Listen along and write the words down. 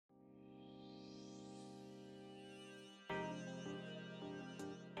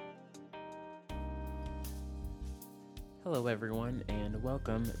Hello, everyone, and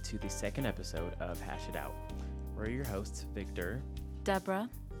welcome to the second episode of Hash It Out. We're your hosts, Victor, Deborah,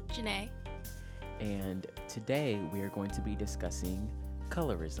 Janae. and today we are going to be discussing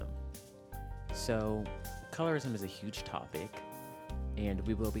colorism. So, colorism is a huge topic, and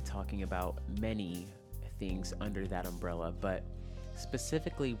we will be talking about many things under that umbrella, but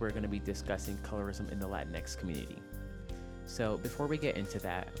specifically, we're going to be discussing colorism in the Latinx community. So, before we get into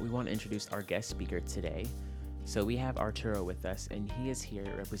that, we want to introduce our guest speaker today. So we have Arturo with us, and he is here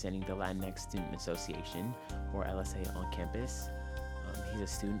representing the Latinx Student Association, or LSA, on campus. He's a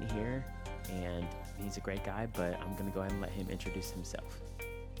student here, and he's a great guy, but I'm going to go ahead and let him introduce himself.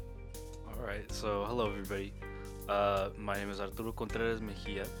 All right, so hello everybody. My name is Arturo Contreras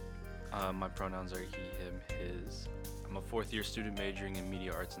Mejia. My pronouns are he, him, his. I'm a fourth year student majoring in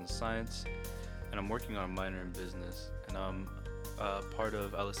media arts and science, and I'm working on a minor in business, and I'm part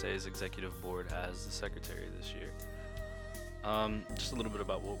of LSA's executive board as the secretary this year. Just a little bit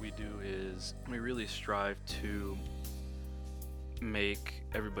about what we do is we really strive to make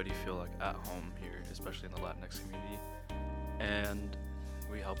everybody feel like at home here, especially in the Latinx community, and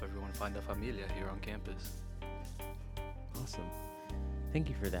we help everyone find a familia here on campus. Awesome. Thank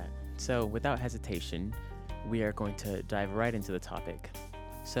you for that. So without hesitation, we are going to dive right into the topic.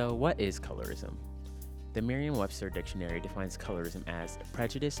 So what is colorism? The Merriam-Webster Dictionary defines colorism as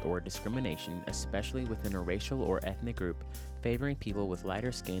prejudice or discrimination, especially within a racial or ethnic group, favoring people with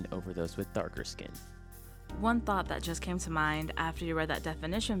lighter skin over those with darker skin. one thought that just came to mind after you read that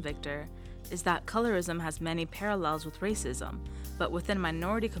definition, Victor, is that colorism has many parallels with racism, but within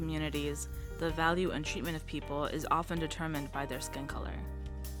minority communities, the value and treatment of people is often determined by their skin color.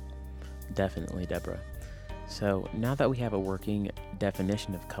 Definitely, Deborah. So now that we have a working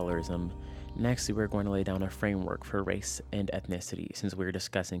definition of colorism, next we're going to lay down a framework for race and ethnicity since we're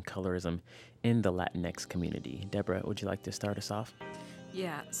discussing colorism in the Latinx community. Deborah, would you like to start us off?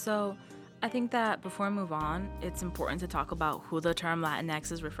 Yeah, so I think that before we move on, it's important to talk about who the term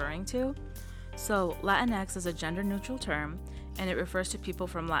Latinx is referring to. So Latinx is a gender-neutral term, and it refers to people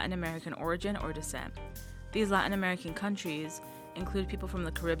from Latin American origin or descent. These Latin American countries include people from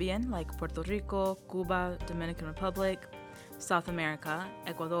the Caribbean, like Puerto Rico, Cuba, Dominican Republic, South America,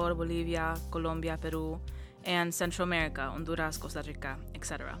 Ecuador, Bolivia, Colombia, Peru, and Central America, Honduras, Costa Rica,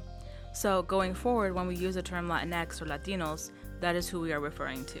 etc. So going forward, when we use the term Latinx or Latinos, that is who we are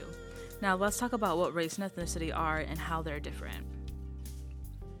referring to. Now let's talk about what race and ethnicity are and how they're different.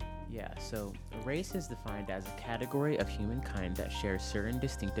 Yeah, so race is defined as a category of humankind that shares certain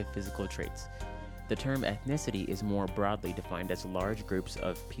distinctive physical traits. The term ethnicity is more broadly defined as large groups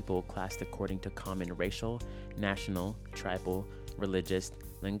of people classed according to common racial, national, tribal, religious,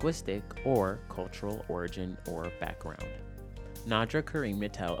 linguistic, or cultural origin or background. Nadra Karim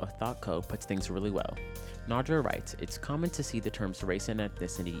Natel of ThoughtCo puts things really well. Nadra writes, "It's common to see the terms race and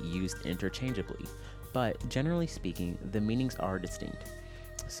ethnicity used interchangeably, but generally speaking, the meanings are distinct."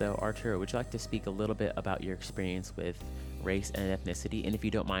 So Arturo, would you like to speak a little bit about your experience with race and ethnicity? And if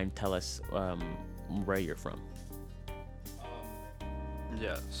you don't mind, tell us where you're from.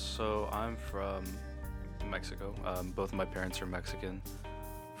 Yeah, so I'm from Mexico. Both my parents are Mexican,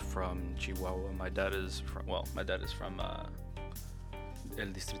 from Chihuahua. My dad is from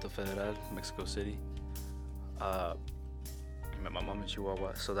El Distrito Federal, Mexico City. I met my mom in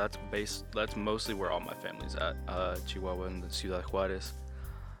Chihuahua, so that's mostly where all my family's at, Chihuahua and Ciudad Juarez.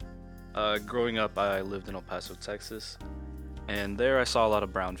 Growing up, I lived in El Paso, Texas, and there I saw a lot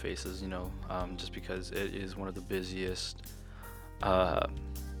of brown faces, just because it is one of the busiest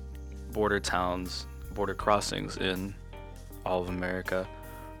border towns, border crossings in all of America,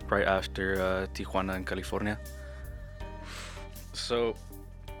 right after Tijuana in California. So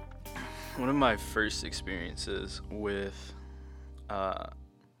one of my first experiences with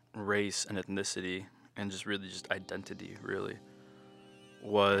race and ethnicity and just identity really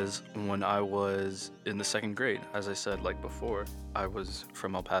was when I was in the second grade. As I said, like before, I was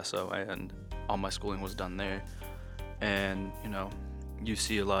from El Paso and all my schooling was done there. And, you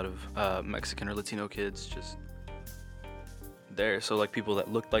see a lot of Mexican or Latino kids just there. So like people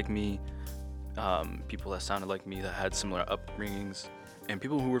that looked like me, people that sounded like me, that had similar upbringings, and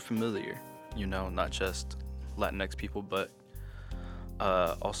people who were familiar, not just Latinx people, but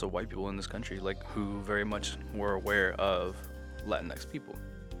also white people in this country, like who very much were aware of Latinx people.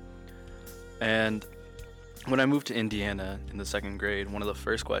 And when I moved to Indiana in the second grade, one of the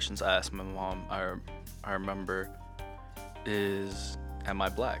first questions I asked my mom, I remember, is, "Am I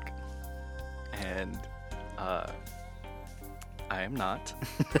black?" And I am not.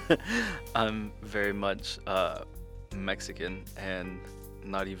 I'm very much Mexican, and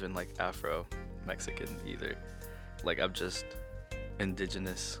not even like Afro Mexican either. like I'm just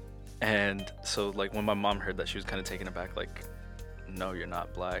indigenous. And so like when my mom heard that, she was kind of taken aback, like, no, you're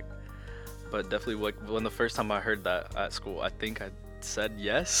not black. But definitely, like, when the first time I heard that at school, I think I said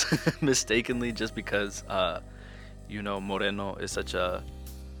yes mistakenly, just because moreno is such a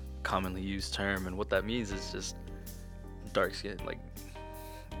commonly used term, and what that means is just dark skin, like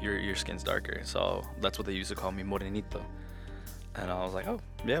your skin's darker. So that's what they used to call me, morenito. And I was like, oh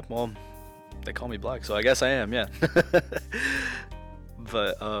yeah, well, they call me black, so I guess I am, yeah.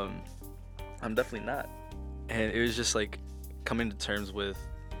 But I'm definitely not. And it was just like coming to terms with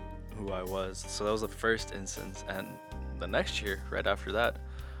who I was. So that was the first instance. And the next year, right after that,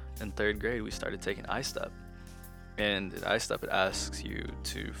 in 3rd grade, we started taking iStep. And in iStep, it asks you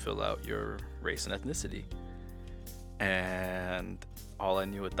to fill out your race and ethnicity. And all I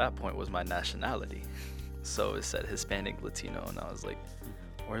knew at that point was my nationality. So it said Hispanic, Latino, and I was like,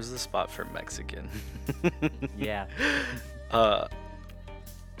 where's the spot for Mexican? Yeah.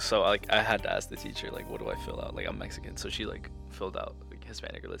 So like I had to ask the teacher, like, what do I fill out? Like, I'm Mexican. So she like filled out like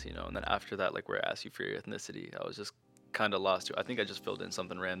Hispanic or Latino. And then after that, like, where it asked you for your ethnicity, I was just kind of lost too. I think I just filled in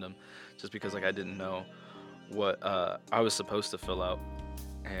something random just because like I didn't know what I was supposed to fill out.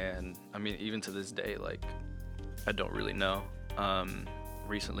 And I mean, even to this day, like, I don't really know.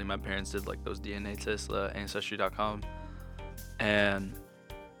 Recently my parents did like those DNA tests, ancestry.com, and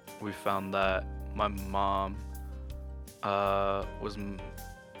we found that my mom was,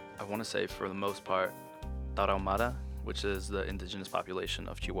 I want to say for the most part, Tarahumara, which is the indigenous population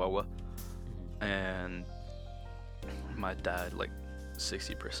of Chihuahua, and my dad, like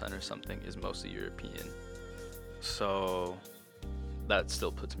 60% or something, is mostly European. So that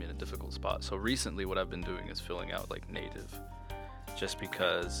still puts me in a difficult spot. So recently what I've been doing is filling out like native, just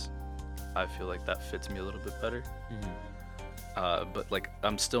because I feel like that fits me a little bit better. But like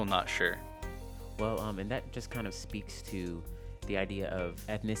I'm still not sure. Well, and that just kind of speaks to the idea of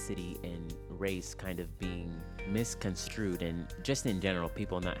ethnicity and race kind of being misconstrued, and just in general,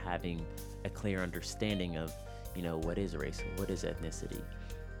 people not having a clear understanding of, what is race, what is ethnicity.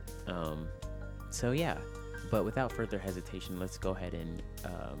 So yeah, but without further hesitation, let's go ahead and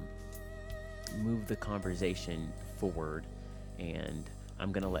move the conversation forward, and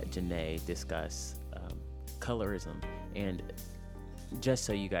I'm gonna let Janae discuss colorism. And just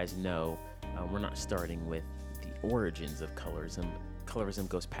so you guys know, we're not starting with the origins of colorism. Colorism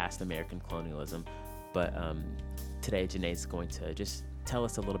goes past American colonialism, but today Janae's going to just tell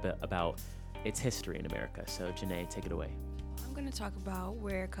us a little bit about its history in America. So Janae, take it away. I'm going to talk about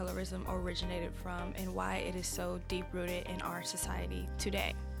where colorism originated from and why it is so deep-rooted in our society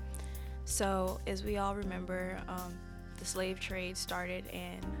today. So, as we all remember, the slave trade started,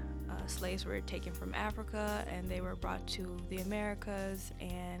 and slaves were taken from Africa and they were brought to the Americas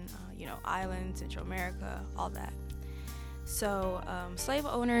and islands, Central America, all that. So slave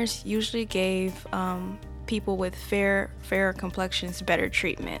owners usually gave people with fairer complexions better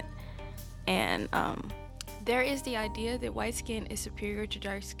treatment, and there is the idea that white skin is superior to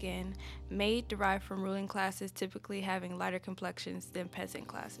dark skin, made derived from ruling classes typically having lighter complexions than peasant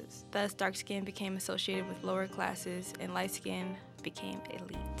classes. Thus, dark skin became associated with lower classes and light skin became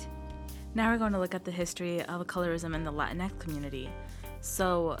elite. Now we're going to look at the history of colorism in the Latinx community.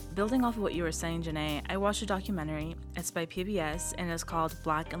 So, building off of what you were saying, Janae, I watched a documentary. It's by PBS and it's called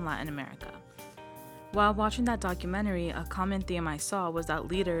Black in Latin America. While watching that documentary, a common theme I saw was that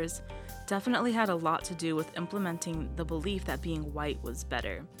leaders definitely had a lot to do with implementing the belief that being white was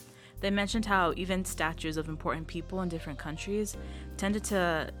better. They mentioned how even statues of important people in different countries tended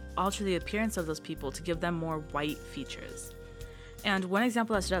to alter the appearance of those people to give them more white features. And one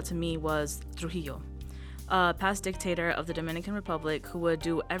example that stood out to me was Trujillo, a past dictator of the Dominican Republic who would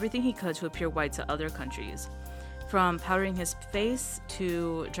do everything he could to appear white to other countries, from powdering his face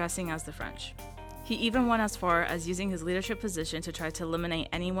to dressing as the French. He even went as far as using his leadership position to try to eliminate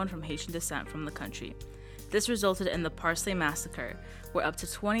anyone from Haitian descent from the country. This resulted in the Parsley Massacre, where up to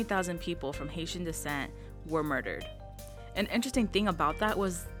 20,000 people from Haitian descent were murdered. An interesting thing about that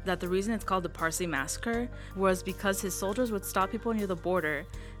was that the reason it's called the Parsley Massacre was because his soldiers would stop people near the border,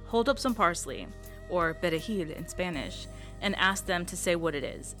 hold up some parsley, or perejil in Spanish, and ask them to say what it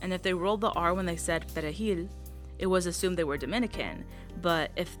is. And if they rolled the R when they said perejil, it was assumed they were Dominican.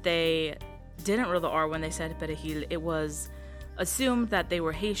 But if they didn't roll the R when they said perejil, it was assumed that they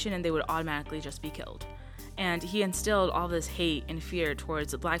were Haitian and they would automatically just be killed. And he instilled all this hate and fear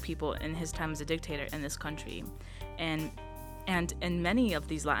towards black people in his time as a dictator in this country. And in many of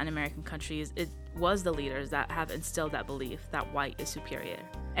these Latin American countries, it was the leaders that have instilled that belief that white is superior.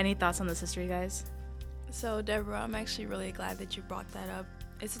 Any thoughts on this history, guys? So, Deborah, I'm actually really glad that you brought that up.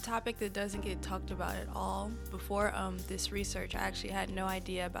 It's a topic that doesn't get talked about at all. Before this research, I actually had no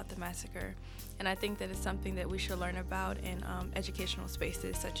idea about the massacre, and I think that it's something that we should learn about in educational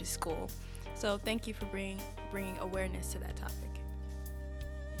spaces such as school. So thank you for bringing awareness to that topic.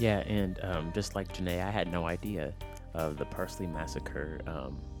 Yeah, and just like Janae, I had no idea of the Parsley Massacre.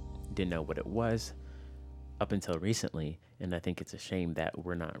 Didn't know what it was up until recently, and I think it's a shame that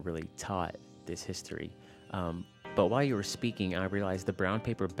we're not really taught this history. But while you were speaking, I realized the brown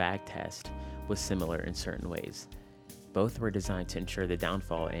paper bag test was similar in certain ways. Both were designed to ensure the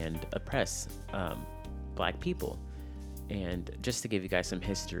downfall and oppress Black people. And just to give you guys some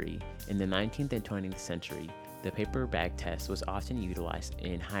history, in the 19th and 20th century, the paper bag test was often utilized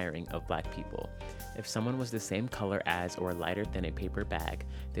in hiring of Black people. If someone was the same color as or lighter than a paper bag,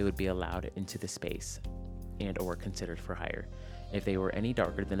 they would be allowed into the space and or considered for hire. If they were any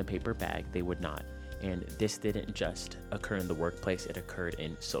darker than a paper bag, they would not. And this didn't just occur in the workplace, it occurred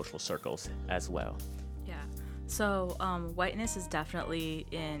in social circles as well. Yeah. So whiteness is definitely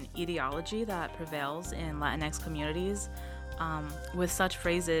an ideology that prevails in Latinx communities, with such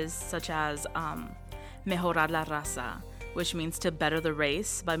phrases such as mejorar la raza, which means to better the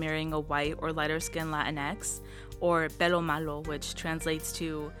race by marrying a white or lighter skinned Latinx, or pelo malo, which translates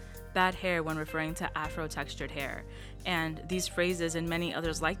to bad hair when referring to Afro-textured hair. And these phrases and many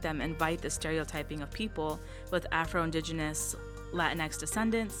others like them invite the stereotyping of people with Afro-Indigenous Latinx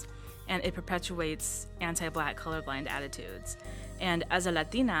descendants, and it perpetuates anti-Black colorblind attitudes. And as a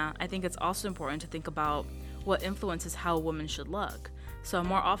Latina, I think it's also important to think about what influences how a woman should look. So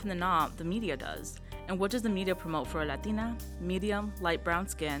more often than not, the media does. And what does the media promote for a Latina? Medium, light brown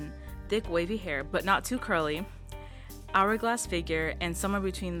skin, thick wavy hair, but not too curly, hourglass figure, and somewhere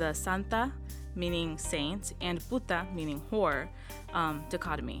between the santa, meaning saint, and puta, meaning whore,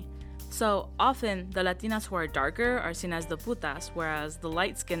 dichotomy. So often, the Latinas who are darker are seen as the putas, whereas the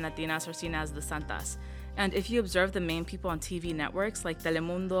light-skinned Latinas are seen as the santas. And if you observe the main people on TV networks like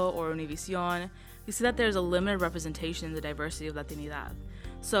Telemundo or Univision, you see that there's a limited representation in the diversity of Latinidad.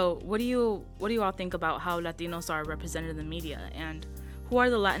 So what do you all think about how Latinos are represented in the media, and who are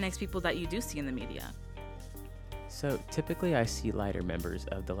the Latinx people that you do see in the media? So typically I see lighter members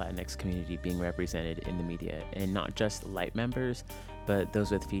of the Latinx community being represented in the media, and not just light members, but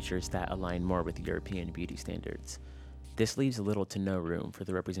those with features that align more with European beauty standards. This leaves little to no room for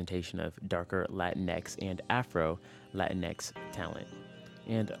the representation of darker Latinx and Afro Latinx talent.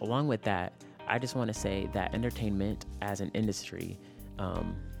 And along with that, I just want to say that entertainment as an industry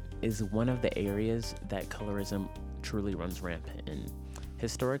is one of the areas that colorism truly runs rampant in.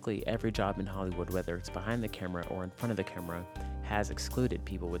 Historically, every job in Hollywood, whether it's behind the camera or in front of the camera, has excluded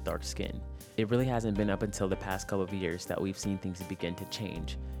people with dark skin. It really hasn't been up until the past couple of years that we've seen things begin to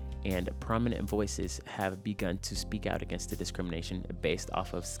change, and prominent voices have begun to speak out against the discrimination based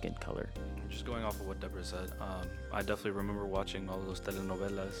off of skin color. Just going off of what Deborah said, I definitely remember watching all those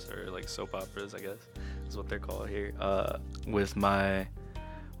telenovelas, or like soap operas, I guess is what they're called here, with my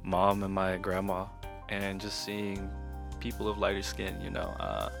mom and my grandma, and just seeing people of lighter skin,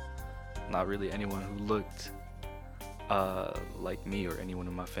 not really anyone who looked like me or anyone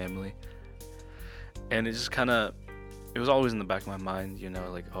in my family. And it just it was always in the back of my mind,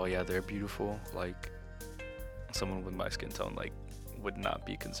 like, oh yeah, they're beautiful. Like, someone with my skin tone, like, would not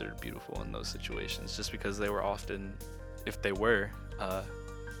be considered beautiful in those situations, just because they were often, if they were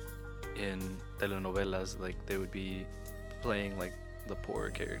in telenovelas, like, they would be playing like the poorer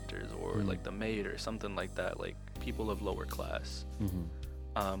characters, or like the maid or something like that, like people of lower class.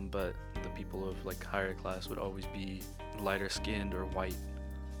 But the people of like higher class would always be lighter skinned or white,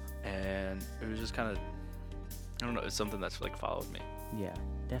 and it was just I don't know, it's something that's like followed me. Yeah,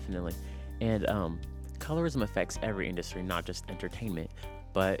 definitely. And colorism affects every industry, not just entertainment,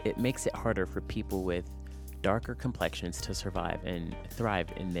 but it makes it harder for people with darker complexions to survive and thrive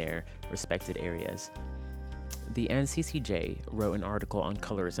in their respected areas. The NCCJ wrote an article on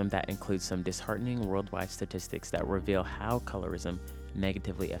colorism that includes some disheartening worldwide statistics that reveal how colorism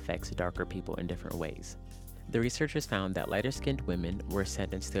negatively affects darker people in different ways. The researchers found that lighter-skinned women were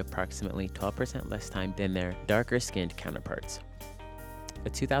sentenced to approximately 12% less time than their darker-skinned counterparts. A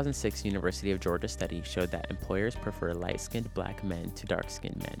 2006 University of Georgia study showed that employers prefer light-skinned Black men to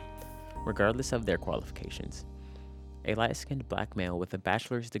dark-skinned men, regardless of their qualifications. A light-skinned Black male with a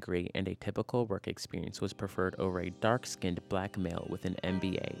bachelor's degree and a typical work experience was preferred over a dark-skinned Black male with an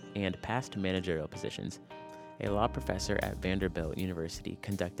MBA and past managerial positions. A law professor at Vanderbilt University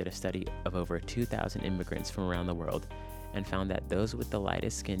conducted a study of over 2,000 immigrants from around the world and found that those with the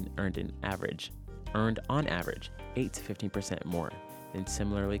lightest skin earned on average 8 to 15% more than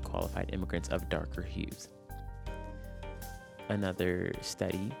similarly qualified immigrants of darker hues. another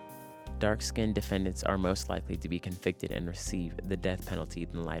study, dark-skinned defendants are most likely to be convicted and receive the death penalty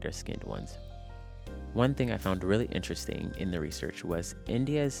than lighter-skinned ones. One thing I found really interesting in the research was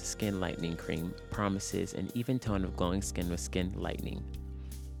India's skin lightening cream promises an even tone of glowing skin with skin lightening.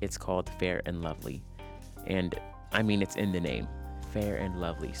 It's called Fair and Lovely. And I mean, it's in the name, Fair and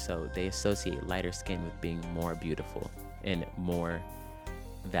Lovely. So they associate lighter skin with being more beautiful and more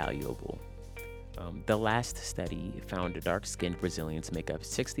valuable. The last study found dark-skinned Brazilians make up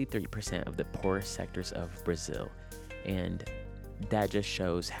 63% of the poorest sectors of Brazil. And that just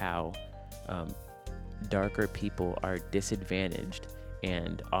shows how darker people are disadvantaged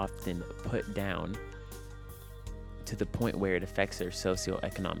and often put down to the point where it affects their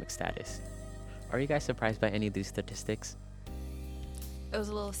socioeconomic status. Are you guys surprised by any of these statistics? It was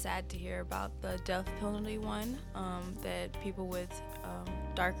a little sad to hear about the death penalty one, that people with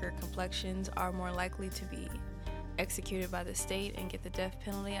darker complexions are more likely to be executed by the state and get the death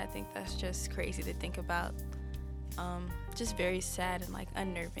penalty. I think that's just crazy to think about. Just very sad and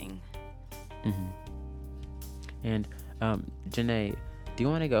unnerving. Mm-hmm. And Janae, do you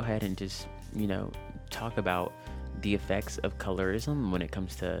want to go ahead and just, talk about the effects of colorism when it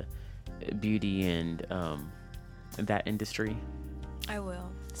comes to beauty and that industry? I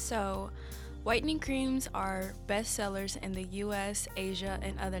will. So, whitening creams are bestsellers in the US, Asia,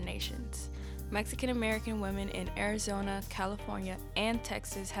 and other nations. Mexican American women in Arizona, California, and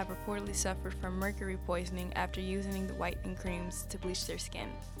Texas have reportedly suffered from mercury poisoning after using the whitening creams to bleach their skin.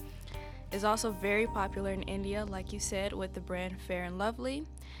 It's also very popular in India, like you said, with the brand Fair and Lovely,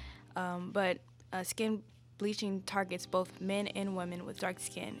 but skin bleaching targets both men and women with dark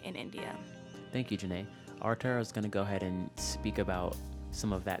skin in India. Thank you, Janae. Arturo is going to go ahead and speak about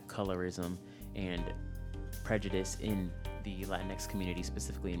some of that colorism and prejudice in the Latinx community,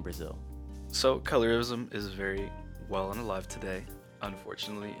 specifically in Brazil. So colorism is very well and alive today,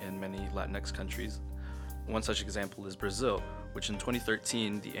 unfortunately, in many Latinx countries. One such example is Brazil, which in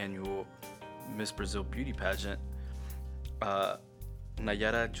 2013, the annual Miss Brazil beauty pageant,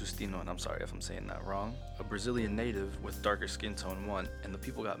 Nayara Justino, and I'm sorry if I'm saying that wrong, a Brazilian native with darker skin tone won, and the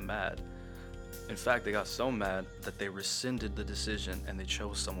people got mad. In fact, they got so mad that they rescinded the decision and they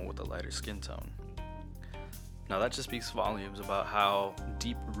chose someone with a lighter skin tone. Now that just speaks volumes about how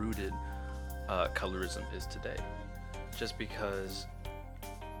deep-rooted colorism is today. Just because,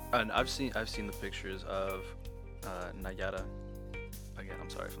 and I've seen the pictures of Nayara. Again, I'm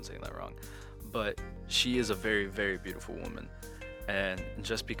sorry if I'm saying that wrong, but she is a very, very beautiful woman, and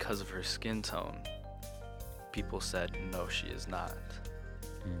just because of her skin tone, people said no, she is not.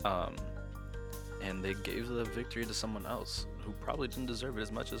 And they gave the victory to someone else who probably didn't deserve it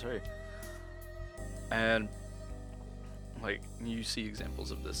as much as her. And you see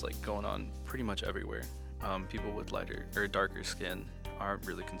examples of this going on pretty much everywhere. People with lighter or darker skin aren't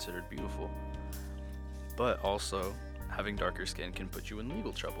really considered beautiful. But also, having darker skin can put you in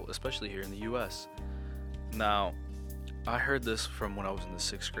legal trouble, especially here in the US. Now, I heard this from when I was in the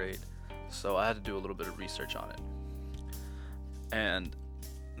 6th grade, so I had to do a little bit of research on it. And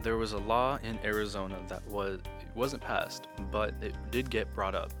there was a law in Arizona that wasn't passed, but it did get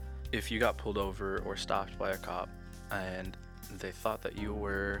brought up. If you got pulled over or stopped by a cop and they thought that you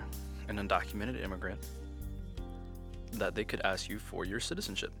were an undocumented immigrant, that they could ask you for your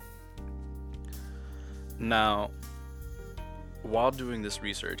citizenship. Now, while doing this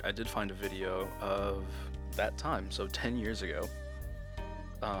research, I did find a video of that time, so 10 years ago.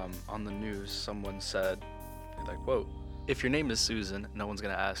 On the news, someone said, and I quote, "If your name is Susan, no one's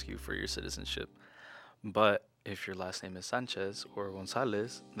going to ask you for your citizenship. But if your last name is Sanchez or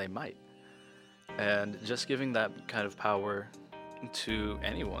Gonzalez, they might." And just giving that kind of power to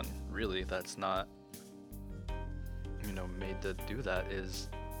anyone, really, that's not, made to do that is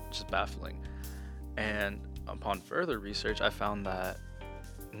just baffling. And upon further research, I found that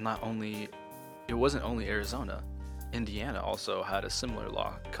it wasn't only Arizona. Indiana also had a similar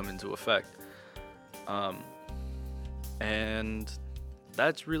law come into effect. And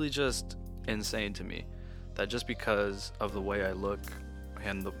that's really just insane to me, that just because of the way I look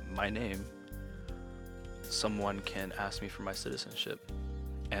and my name, someone can ask me for my citizenship.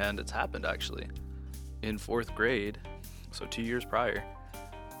 And it's happened, actually. In 4th grade, so 2 years prior,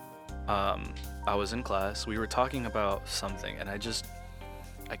 I was in class. We were talking about something, and I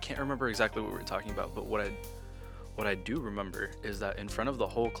can't remember exactly what we were talking about, but what I do remember is that in front of the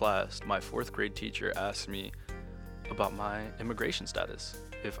whole class, my 4th grade teacher asked me about my immigration status,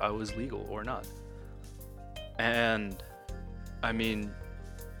 if I was legal or not. And I mean,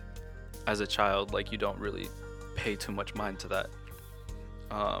 as a child, you don't really pay too much mind to that.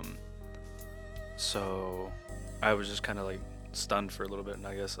 So I was just kind of stunned for a little bit, and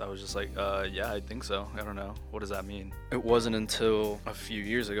I guess I was just like, yeah, I think so. I don't know. What does that mean? It wasn't until a few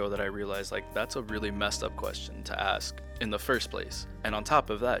years ago that I realized, like, that's a really messed up question to ask in the first place. And on top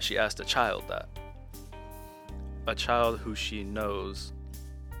of that, she asked a child that. A child who she knows,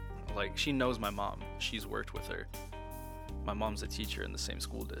 like, she knows my mom. She's worked with her. My mom's a teacher in the same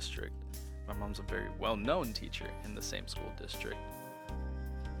school district. My mom's a very well-known teacher in the same school district.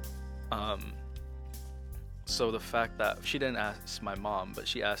 So the fact that she didn't ask my mom, but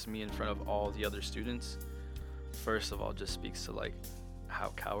she asked me in front of all the other students, first of all, just speaks to, like,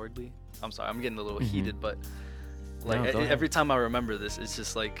 how cowardly. I'm sorry, I'm getting a little heated, but, like, No, every time I remember this, it's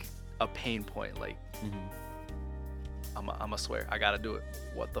just, like, a pain point. Like, I'ma swear, I gotta do it.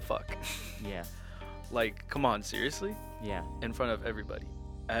 What the fuck? Yeah. Like, come on, seriously? Yeah. In front of everybody.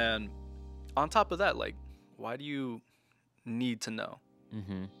 And on top of that, like, why do you need to know?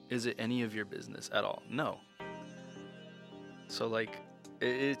 Is it any of your business at all? No. So, like,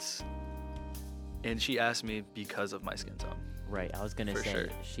 it's, and she asked me because of my skin tone. Right. I was gonna For say sure.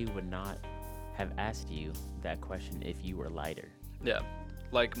 she would not have asked you that question if you were lighter. Yeah.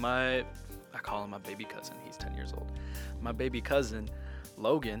 Like, I call him my baby cousin. He's 10 years old. My baby cousin,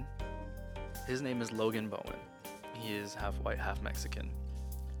 Logan, his name is Logan Bowen. He is half white, half Mexican.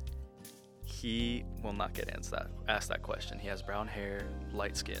 He will not get asked that question. He has brown hair,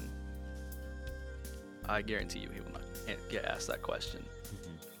 light skin. I guarantee you he will not get asked that question.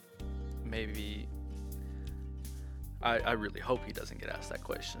 Maybe, I really hope he doesn't get asked that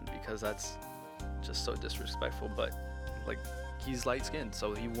question, because that's just so disrespectful. But, like, he's light skinned,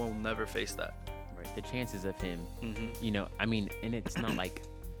 so he will never face that. Right. The chances of him, you know, I mean, and it's not like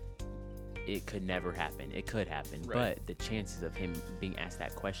it could never happen. It could happen, Right. but the chances of him being asked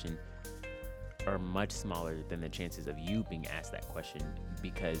that question are much smaller than the chances of you being asked that question,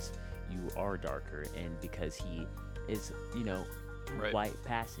 because you are darker and because he is, you know, Right. white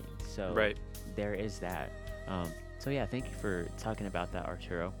passing. So Right. there is that. So yeah, thank you for talking about that,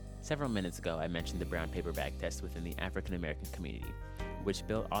 Arturo. Several minutes ago, I mentioned the brown paper bag test within the African American community, which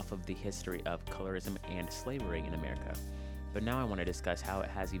built off of the history of colorism and slavery in America. But now I want to discuss how it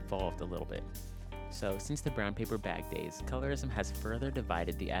has evolved a little bit. So, since the brown paper bag days, colorism has further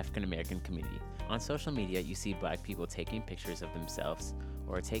divided the African American community. On social media, you see black people taking pictures of themselves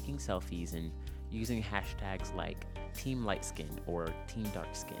or taking selfies and using hashtags like Team Light Skin or Team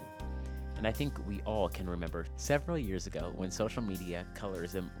Dark Skin. And I think we all can remember several years ago when social media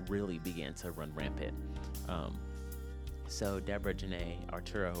colorism really began to run rampant. So, Deborah, Janae,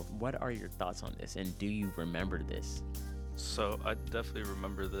 Arturo, what are your thoughts on this, and do you remember this? So I definitely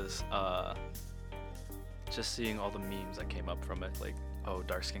remember this. Just seeing all the memes that came up from it, like, oh,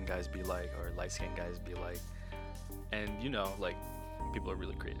 dark skinned guys be like, or light skinned guys be like. And, you know, like, people are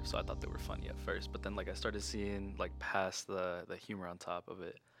really creative, so I thought they were funny at first. But then, like, I started seeing, like, past the humor on top of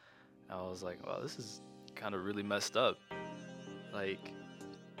it. I was like, wow, this is kind of really messed up. Like,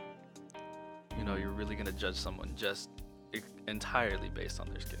 you know, you're really gonna judge someone just entirely based on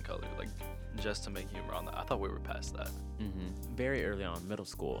their skin color, like, just to make humor on that. I thought we were past that. Very early on, middle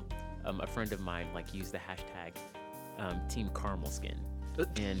school, a friend of mine, like, used the hashtag Team Caramel Skin.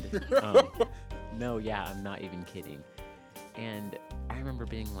 And, no, yeah, I'm not even kidding. And I remember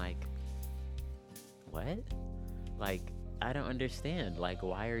being like, what? Like, I don't understand. Like,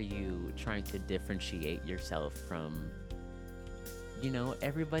 why are you trying to differentiate yourself from, you know,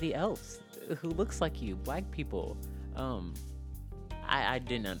 everybody else who looks like you, black people? I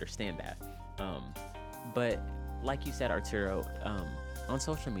didn't understand that. But like you said, Arturo, on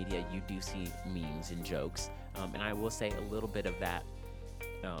social media, you do see memes and jokes. And I will say a little bit of that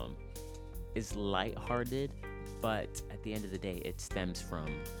is lighthearted, but at the end of the day, it stems from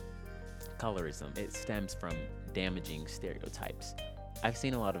colorism. It stems from damaging stereotypes. I've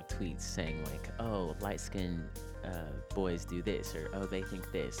seen a lot of tweets saying, like, oh, light-skinned boys do this, or oh, they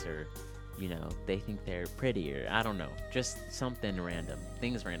think this, or, you know, they think they're prettier. I don't know, just something random,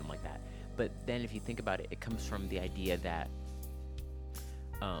 things random like that. But then if you think about it, it comes from the idea that,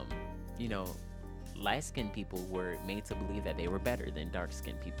 you know, light-skinned people were made to believe that they were better than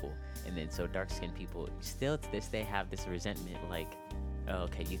dark-skinned people. And then so dark-skinned people still to this day have this resentment, like, oh,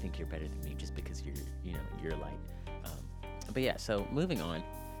 okay, you think you're better than me just because you're light. But yeah, so moving on,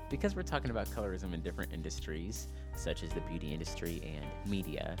 because we're talking about colorism in different industries, such as the beauty industry and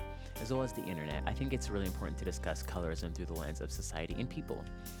media, as well as the internet, I think it's really important to discuss colorism through the lens of society and people.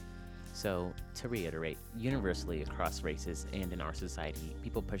 So, to reiterate, universally across races and in our society,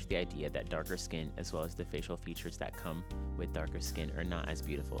 people push the idea that darker skin, as well as the facial features that come with darker skin, are not as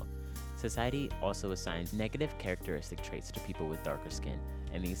beautiful. Society also assigns negative characteristic traits to people with darker skin,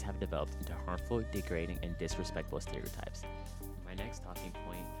 and these have developed into harmful, degrading, and disrespectful stereotypes. My next talking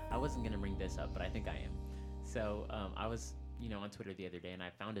point, I wasn't going to bring this up, but I think I am. So I was, on Twitter the other day, and I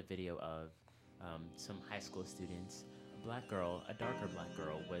found a video of some high school students. A darker black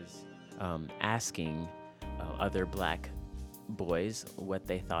girl, was asking other black boys what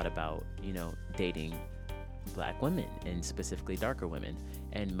they thought about, dating black women, and specifically darker women.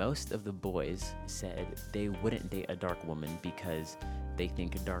 And most of the boys said they wouldn't date a dark woman because they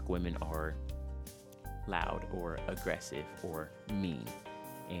think dark women are loud or aggressive or mean.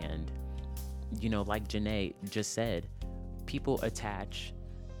 And, like Janae just said, people attach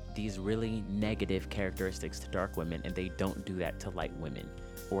these really negative characteristics to dark women, and they don't do that to light women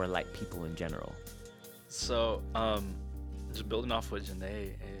or light people in general. So, just building off what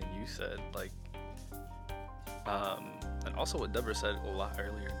Janae and you said, and also what Deborah said a lot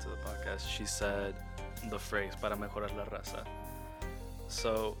earlier into the podcast, she said the phrase, para mejorar la raza.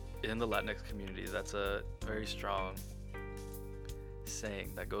 So, in the Latinx community, that's a very strong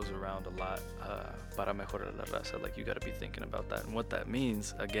saying that goes around a lot, para mejorar la raza, like you got to be thinking about that. And what that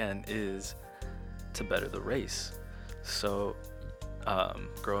means, again, is to better the race. So,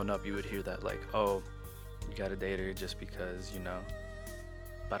 growing up, you would hear that, like, oh, you got to date her just because,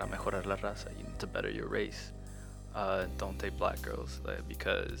 para mejorar la raza, you need to better your race. Don't date black girls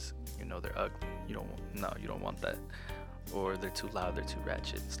because, they're ugly. You don't want that. Or they're too loud, they're too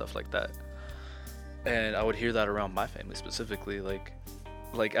ratchet, stuff like that. And I would hear that around my family specifically, like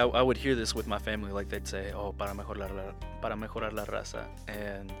I would hear this with my family, like they'd say, oh, para mejorar la raza.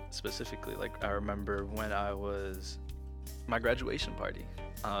 And specifically, like I remember when I was my graduation party,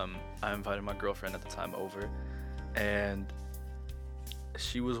 I invited my girlfriend at the time over, and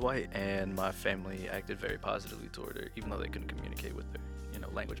she was white, and my family acted very positively toward her, even though they couldn't communicate with her,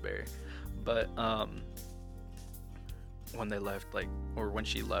 language barrier. But when they left, when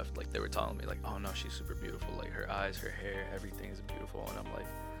she left, they were telling me, oh no, she's super beautiful, her eyes, her hair, everything is beautiful. And I'm like,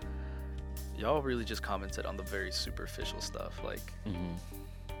 y'all really just commented on the very superficial stuff.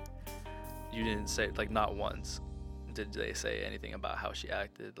 You didn't say, not once did they say anything about how she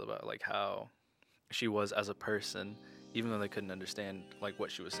acted, about how she was as a person, even though they couldn't understand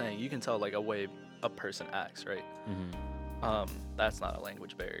what she was saying. You can tell a way a person acts, right? That's not a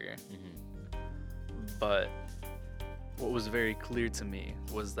language barrier. But what was very clear to me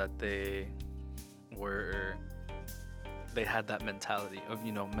was that they had that mentality of,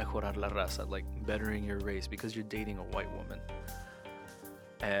 mejorar la raza, bettering your race because you're dating a white woman.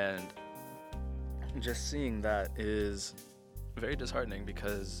 And just seeing that is very disheartening,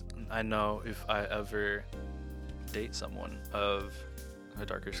 because I know if I ever date someone of a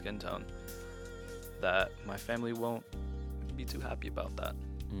darker skin tone, that my family won't be too happy about that.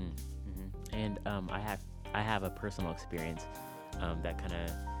 And I have a personal experience that kind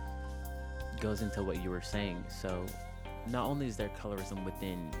of goes into what you were saying. So not only is there colorism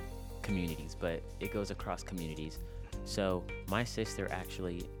within communities, but it goes across communities. So my sister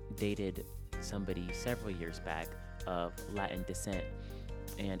actually dated somebody several years back of Latin descent,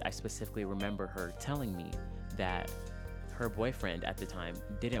 and I specifically remember her telling me that her boyfriend at the time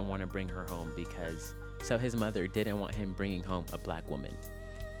didn't want to bring her home so his mother didn't want him bringing home a black woman.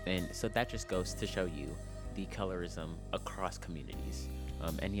 And so that just goes to show you the colorism across communities.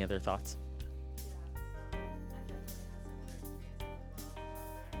 Any other thoughts?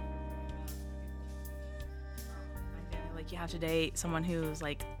 You have to date someone who's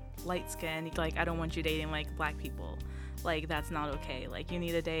light skinned. I don't want you dating black people. That's not okay. You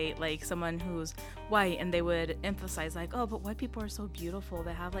need to date someone who's white, and they would emphasize oh, but white people are so beautiful.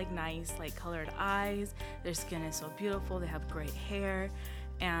 They have nice colored eyes. Their skin is so beautiful. They have great hair.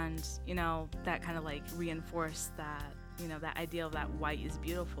 And, that kind of reinforced that, that idea of that white is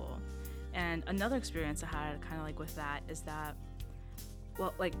beautiful. And another experience I had kind of with that is that,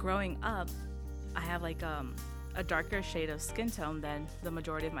 well, growing up, I have a darker shade of skin tone than the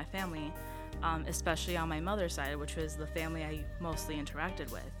majority of my family, especially on my mother's side, which was the family I mostly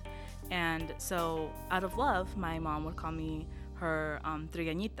interacted with. And so out of love, my mom would call me her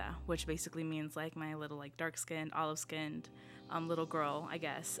trigueñita, which basically means my little dark-skinned, olive-skinned little girl, I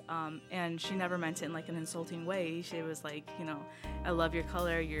guess. And she never meant it in an insulting way. She was I love your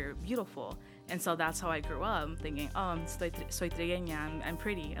color, you're beautiful. And so that's how I grew up, thinking, oh, soy trigueña, I'm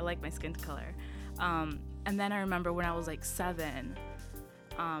pretty, I like my skin color. And then I remember when I was 7,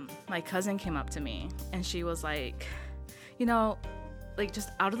 my cousin came up to me, and she was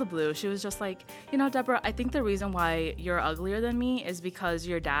just out of the blue, she was just Deborah, I think the reason why you're uglier than me is because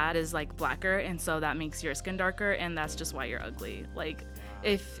your dad is blacker, and so that makes your skin darker, and that's just why you're ugly.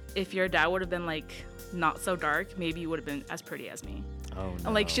 if your dad would have been like not so dark, maybe you would have been as pretty as me. Oh no.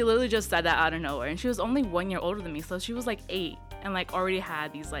 And like she literally just said that out of nowhere, and she was only 1 year older than me, so she was like 8 and like already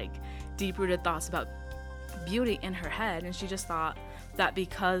had these like deep-rooted thoughts about beauty in her head. And she just thought that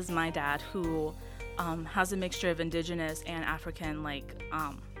because my dad, who has a mixture of indigenous and African like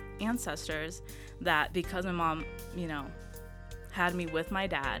ancestors, that because my mom, you know, had me with my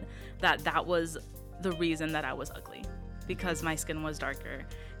dad, that was the reason that I was ugly, because my skin was darker.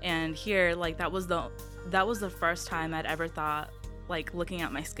 And here, like, that was the first time I'd ever thought, like, looking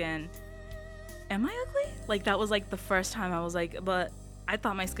at my skin, am I ugly? Like, that was like the first time I was like, but I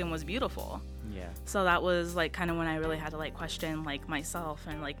thought my skin was beautiful. Yeah. So that was like kind of when I really had to like question like myself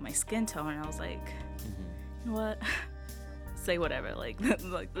and like my skin tone. And I was like, you know what? Say whatever, like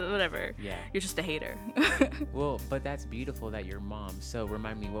whatever. Yeah. You're just a hater. Well, but that's beautiful that your mom. So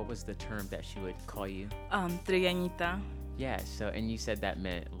remind me, what was the term that she would call you? Trigueñita. Yeah. So, and you said that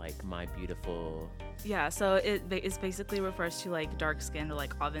meant like my beautiful. Yeah. So it basically refers to like dark skinned or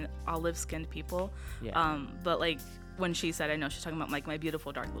like olive skinned people. Yeah. But like when she said, I know she's talking about like my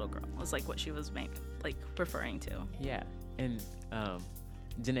beautiful dark little girl was like what she was like referring to. Yeah. And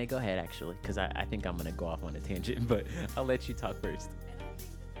Janae, go ahead actually, because I think I'm gonna go off on a tangent, but I'll let you talk first. And I think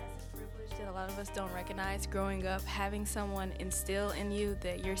that's a privilege that a lot of us don't recognize growing up, having someone instill in you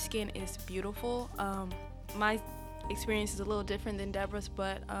that your skin is beautiful. My experience is a little different than Deborah's,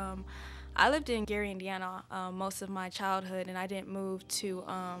 but I lived in Gary, Indiana most of my childhood, and I didn't move to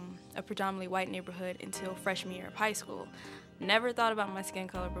a predominantly white neighborhood until freshman year of high school. Never thought about my skin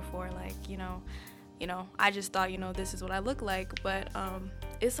color before, like, you know, I just thought, this is what I look like, but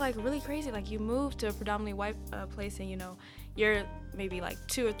it's like really crazy. Like, you move to a predominantly white place, and you're maybe like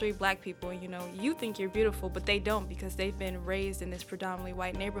 2 or 3 black people, and you think you're beautiful, but they don't, because they've been raised in this predominantly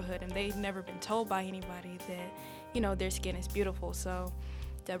white neighborhood, and they've never been told by anybody that their skin is beautiful. So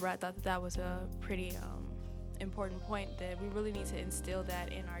Deborah, I thought that was a pretty important point, that we really need to instill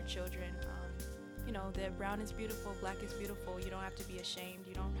that in our children. That brown is beautiful, black is beautiful. You don't have to be ashamed.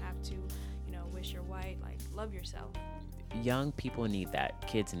 You don't have to wish you're white. Like, love yourself. Young people need that.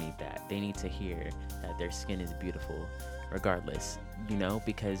 Kids need that. They need to hear that their skin is beautiful regardless,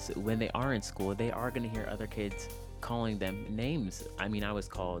 because when they are in school, they are going to hear other kids calling them names. I mean, I was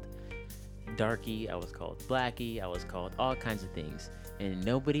called darky, I was called blackie, I was called all kinds of things, and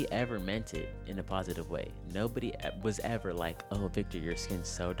nobody ever meant it in a positive way. Nobody was ever like, oh, Victor, your skin's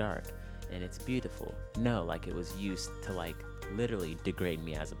so dark and it's beautiful. No, like, it was used to like literally degrade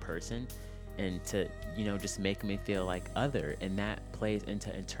me as a person and to just make me feel like other, and that plays into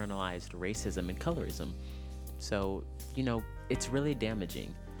internalized racism and colorism. So it's really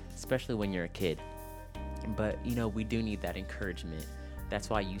damaging, especially when you're a kid. But we do need that encouragement. That's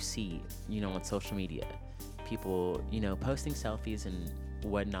why you see on social media people posting selfies and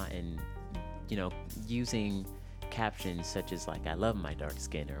whatnot, and using captions such as like, I love my dark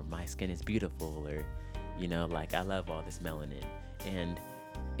skin, or my skin is beautiful, or like, I love all this melanin. And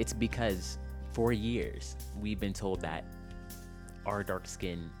it's because for years we've been told that our dark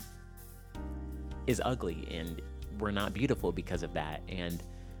skin is ugly and we're not beautiful because of that. And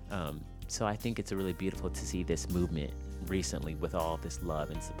so I think it's really beautiful to see this movement recently with all this love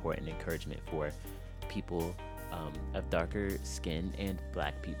and support and encouragement for people of darker skin and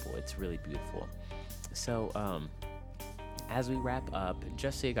black people. It's really beautiful. So as we wrap up,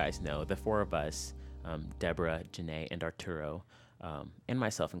 just so you guys know, the 4 of us, Deborah, Janae, and Arturo, and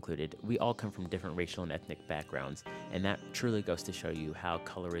myself included, we all come from different racial and ethnic backgrounds, and that truly goes to show you how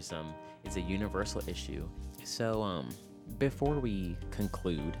colorism is a universal issue. So before we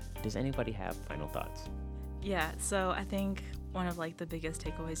conclude, does anybody have final thoughts? Yeah, so I think one of like the biggest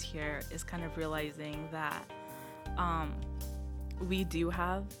takeaways here is kind of realizing that we do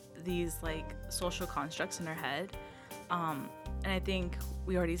have these like social constructs in our head. And I think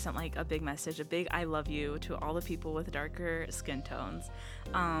we already sent like a big message, a big I love you to all the people with darker skin tones.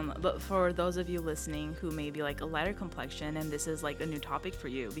 But for those of you listening who may be like a lighter complexion, and this is like a new topic for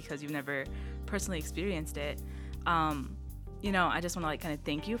you because you've never personally experienced it, I just want to like kind of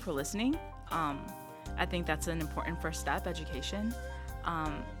thank you for listening. I think that's an important first step, education.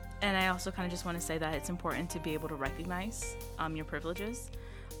 And I also kind of just want to say that it's important to be able to recognize your privileges.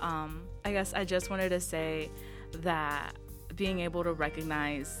 I guess I just wanted to say that being able to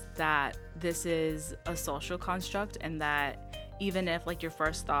recognize that this is a social construct, and that even if like your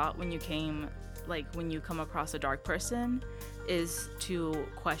first thought when you come across a dark person is to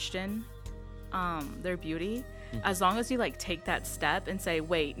question their beauty, as long as you like take that step and say,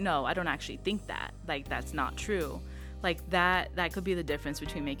 wait, no, I don't actually think that, like, that's not true, like that could be the difference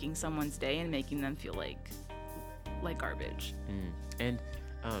between making someone's day and making them feel like like garbage. And,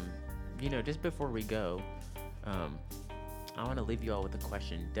 just before we go, I want to leave you all with a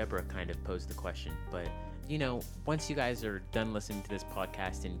question. Deborah kind of posed the question, but, once you guys are done listening to this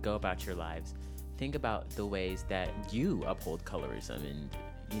podcast and go about your lives, think about the ways that you uphold colorism. And,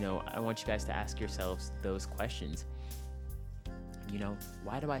 I want you guys to ask yourselves those questions.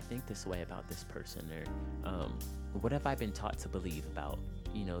 Why do I think this way about this person? Or what have I been taught to believe about,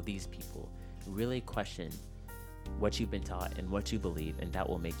 these people? Really question what you've been taught and what you believe, and that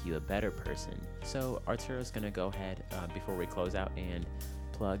will make you a better person. So Arturo's going to go ahead before we close out and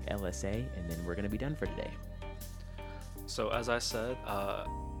plug LSA, and then we're going to be done for today. So as I said, I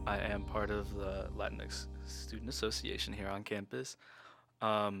am part of the Latinx Student Association here on campus.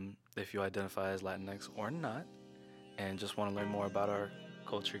 If you identify as Latinx or not, and just want to learn more about our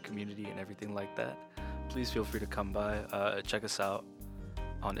culture, community, and everything like that, please feel free to come by. Check us out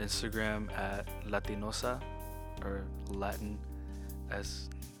on Instagram at Latinosa, or Latino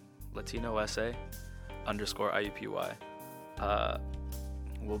SA _IUPY.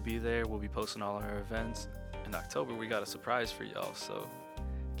 We'll be there. We'll be posting all our events. In October, we got a surprise for y'all, so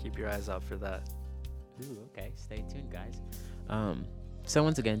keep your eyes out for that. Ooh, okay. Stay tuned, guys. So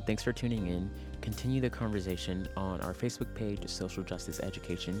once again, thanks for tuning in. Continue the conversation on our Facebook page, Social Justice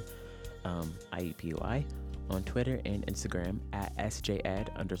Education, IUPUI, on Twitter and Instagram at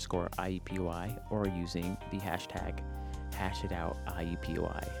SJED_IUPUI, or using the hashtag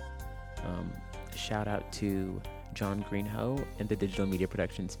 #HashItOutIUPUI. Shout out to John Greenhoe and the digital media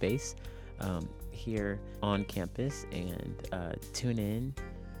production space here on campus, and tune in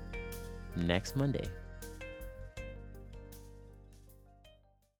next Monday.